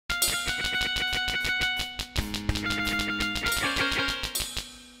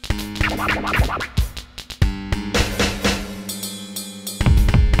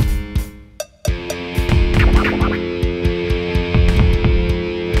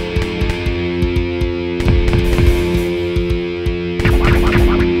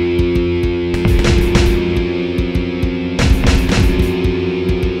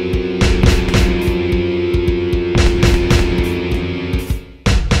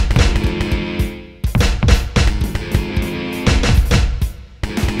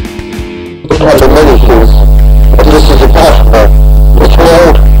Possibilities. This is a passport. This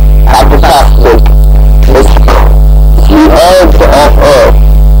world have the plastic. It's the earth of earth.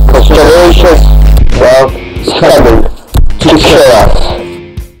 Constellations of heaven to kill us.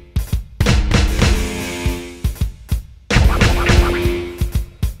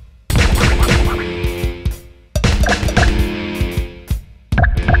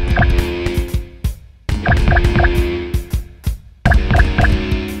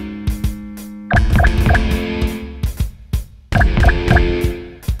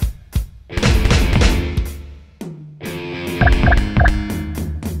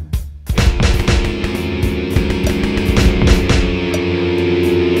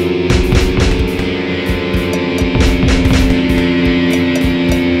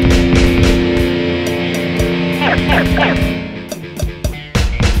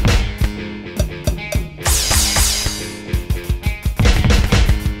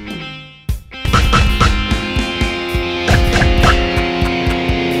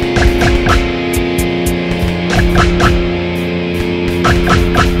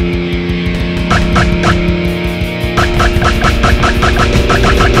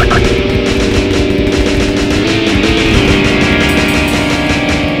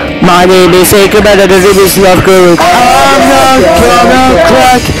 My name is Akram and this is Love Guru. I'm not gonna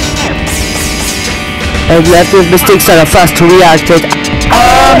crack. And left with mistakes that are fast to react it.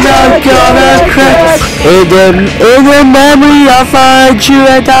 I'm not gonna crack. In the memory I'll find you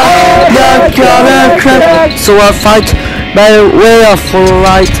and I'm not gonna crack. So I'll fight my way of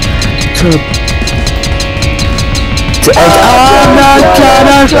light to end. I'm not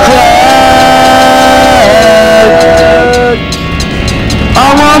gonna crack. I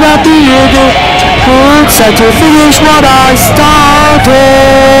wanna be in the good side to finish what I started.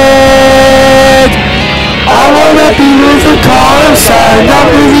 I wanna be with the color side, not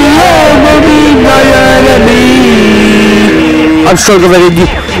with the enemy, my enemy. I'm stronger than a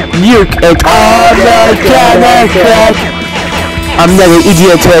nuke and I'm not gonna crack. I'm never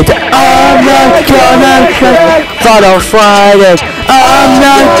idiot and I'm not gonna crack. Thought I'll fight it, I'm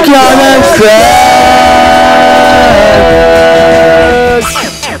not gonna crack.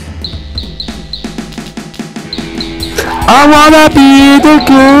 I wanna be the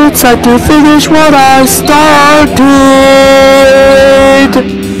good side to finish what I started.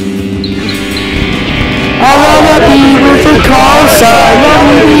 I wanna be with the call side, not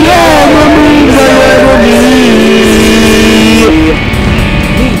with the enemy, the enemy.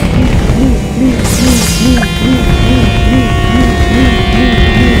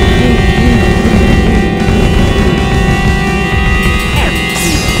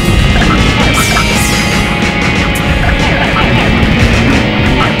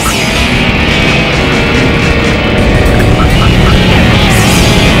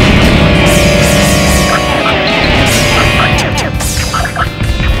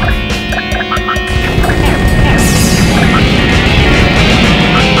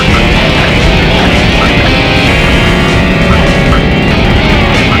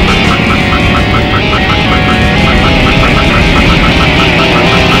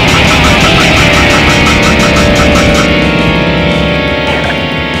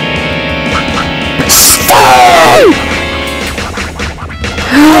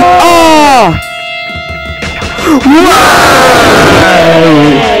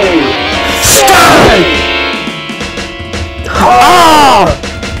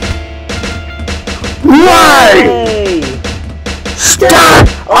 Stop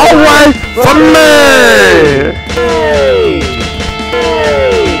away from me!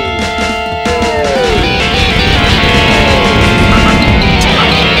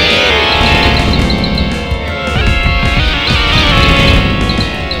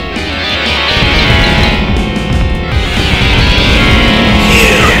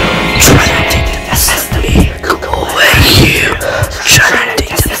 Go away, you! Try to take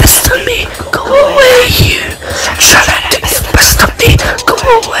the best of me! Go away, you! Try to take the best of me! Go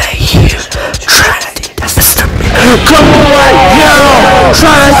away, you! Try to take the best of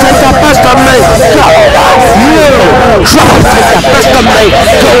me!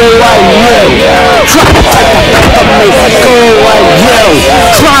 Go away, you!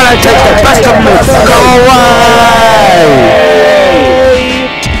 Try to try to take the best of me. Go away.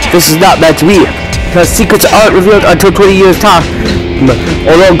 This is not meant to be, because secrets aren't revealed until 20 years time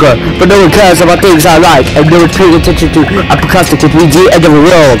or longer, but no one cares about things I like, and no one's paying attention to. I'm procrastinating with the end of the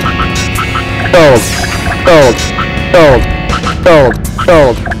world.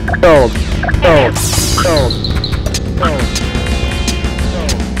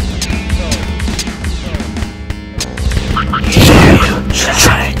 You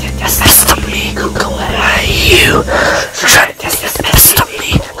try to get the best of me, go away. You try to get the best of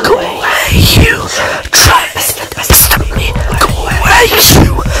me, go away. You try to get the best of me, go away.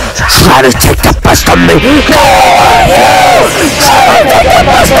 You try to take the best of me, go away. You try to take the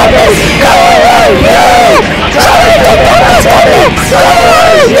best of me, go away. You try to take the best of me, go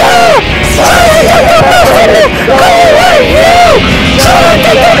away. You try to take the best of me, go away. You try to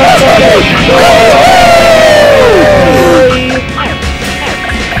take the best of me, go away.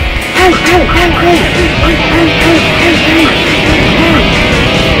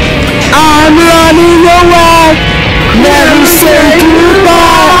 I'm running away, never say goodbye.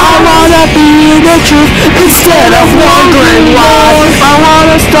 I wanna be the truth instead of wondering why. I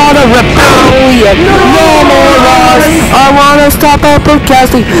wanna start a rebellion, no more lies. I wanna stop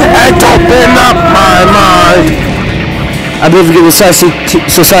podcasting and open up my mind. I'm living in a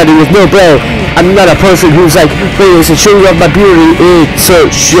society with no brain. I'm not a person who's like famous and showing off my beauty in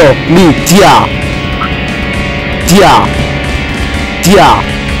social media.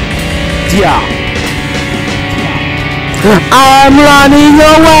 I'm running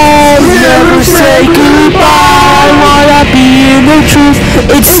away, never say goodbye. I wanna be in the truth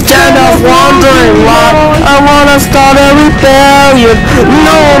instead of wondering why. I wanna start a rebellion,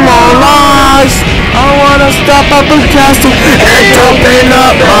 no more lies. I wanna stop podcasting and open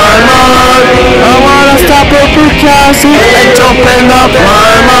up my mind. I wanna stop podcasting and open up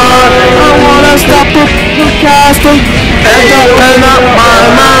my mind. I wanna stop podcasting and open up my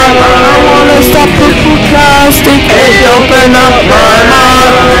mind. I wanna stop podcasting and open up my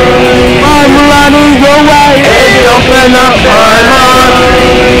mind. I'm running away and open up my mind.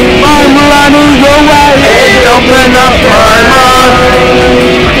 I'm running away and open up my mind.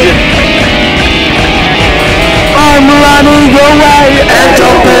 I'm running away and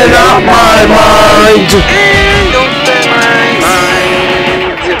open up my mind.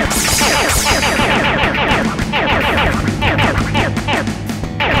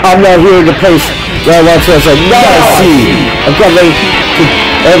 I'm not here in the place where I want to say, now I see. I'm coming to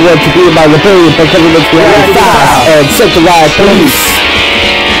everyone to be in my rebellion, but coming to be fast and centralized police.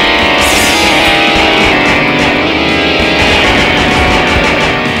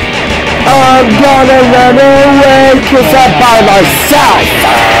 I'm gonna run away, cause I'm by myself.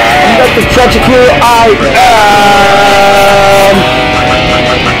 I'm not the tragic hero I am.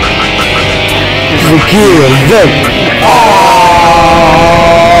 Forgive them.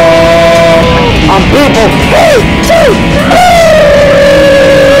 I'm people.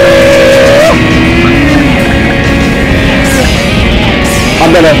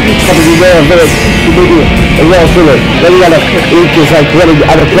 I'm gonna probably wear a village, maybe a real village. Then you gotta ink is like running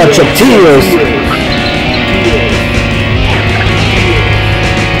out of clutch of tears.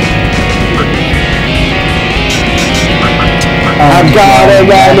 I'm gonna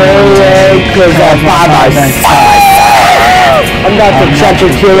run away cause I'm by myself. I'm not the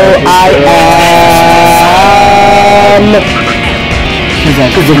tragic hero I am. Cause I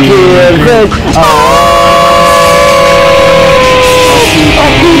give it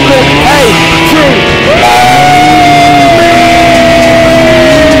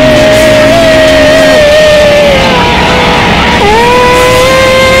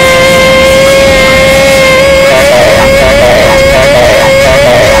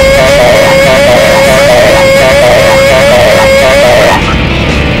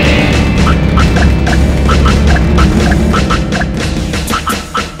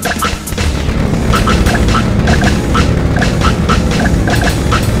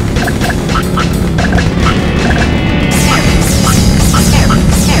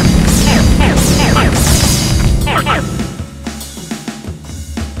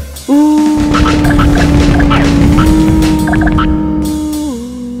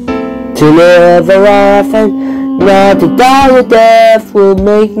to live a life and not to die a death will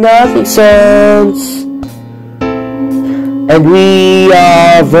make nothing sense. And we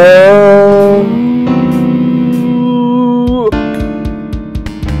are very